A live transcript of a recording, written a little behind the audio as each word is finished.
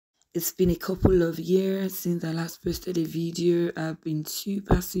It's been a couple of years since I last posted a video. I've been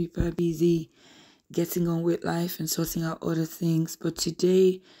super busy getting on with life and sorting out other things. But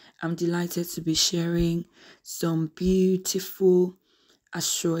today, I'm delighted to be sharing some beautiful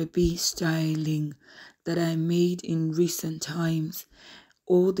Asoebi styling that I made in recent times.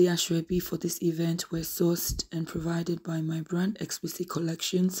 All the Asoebi for this event were sourced and provided by my brand, Explicit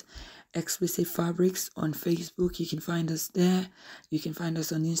Collections, Explicit Fabrics on Facebook. You can find us there. You can find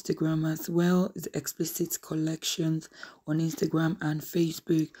us on Instagram as well. It's Explicit Collections on Instagram and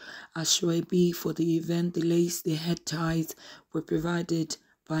Facebook. Asoebi for the event, the lace, the head ties were provided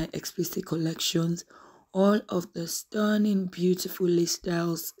by Explicit Collections. All of the stunning, beautiful lace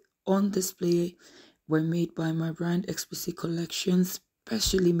styles on display were made by my brand, Explicit Collections,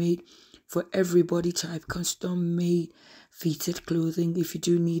 specially made for every body type, custom made fitted clothing. If you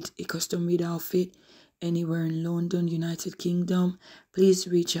do need a custom made outfit anywhere in London, United Kingdom, please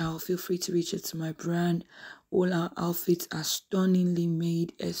reach out. Feel free to reach out to my brand. All our outfits are stunningly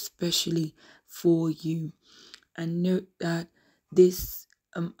made especially for you. And note that this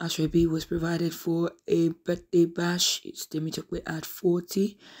Asoebi was provided for a birthday bash. It's Demitokwe at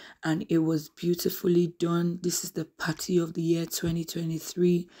 40, and it was beautifully done. This is the party of the year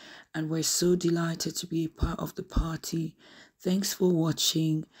 2023, and we're so delighted to be a part of the party. Thanks for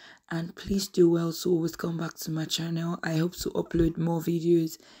watching, and please do well to always come back to my channel. I hope to upload more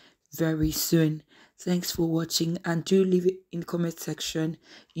videos very soon. Thanks for watching, and do leave it in the comment section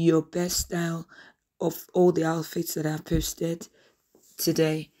your best style of all the outfits that I've posted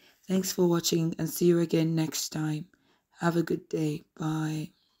today. Thanks for watching, and see you again next time. Have a good day.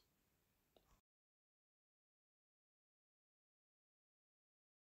 Bye.